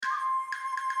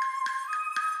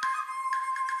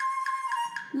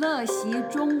乐习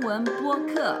中文播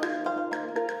客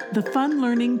The Fun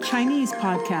Learning Chinese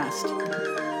Podcast.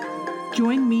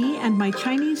 Join me and my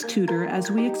Chinese tutor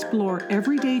as we explore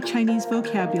everyday Chinese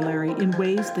vocabulary in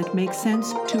ways that make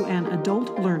sense to an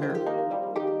adult learner.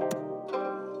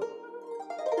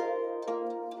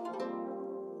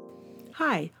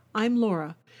 Hi, I'm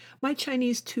Laura. My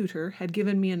Chinese tutor had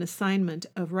given me an assignment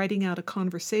of writing out a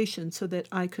conversation so that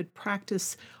I could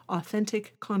practice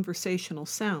authentic conversational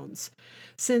sounds.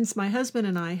 Since my husband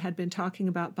and I had been talking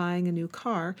about buying a new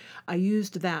car, I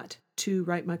used that to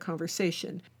write my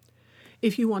conversation.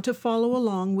 If you want to follow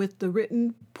along with the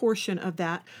written portion of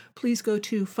that, please go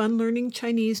to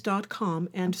funlearningchinese.com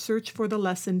and search for the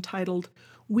lesson titled,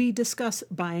 We Discuss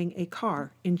Buying a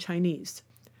Car in Chinese.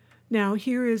 Now,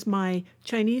 here is my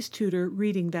Chinese tutor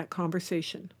reading that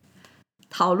conversation.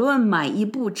 讨论买一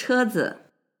部车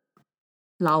子。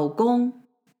老公，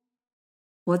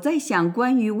我在想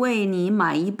关于为你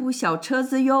买一部小车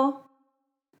子哟。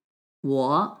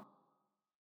我，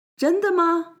真的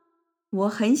吗？我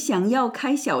很想要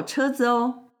开小车子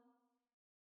哦。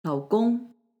老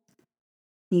公，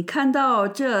你看到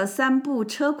这3部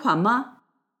车款吗？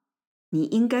你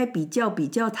应该比较比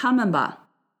较它们吧。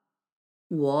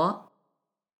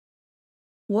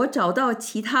我找到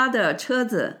其他的车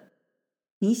子，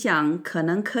你想可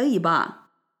能可以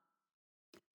吧？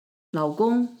老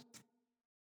公，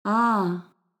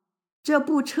啊，这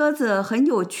部车子很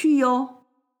有趣哟，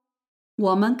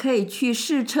我们可以去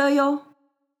试车哟。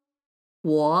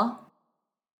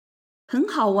很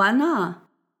好玩啊，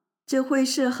这会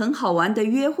是很好玩的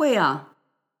约会啊。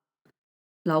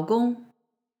老公，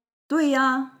对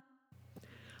呀。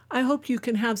I hope you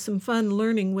can have some fun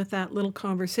learning with that little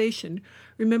conversation.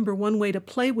 Remember, one way to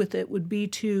play with it would be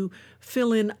to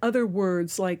fill in other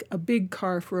words like a big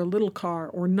car for a little car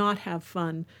or not have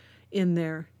fun in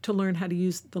there to learn how to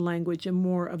use the language and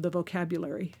more of the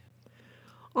vocabulary.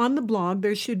 On the blog,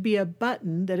 there should be a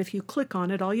button that if you click on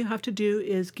it, all you have to do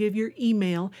is give your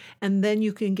email, and then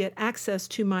you can get access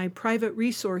to my private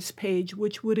resource page,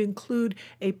 which would include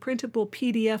a printable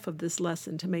PDF of this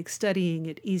lesson to make studying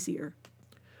it easier.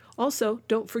 Also,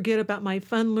 don't forget about my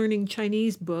fun learning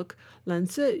Chinese book, 蓝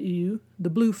色鱼, The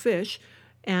Blue Fish,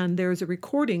 and there's a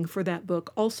recording for that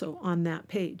book also on that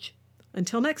page.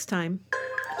 Until next time.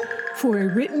 For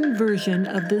a written version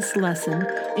of this lesson,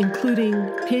 including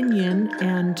pinyin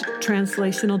and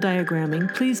translational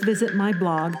diagramming, please visit my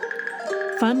blog,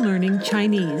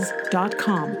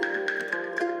 funlearningchinese.com.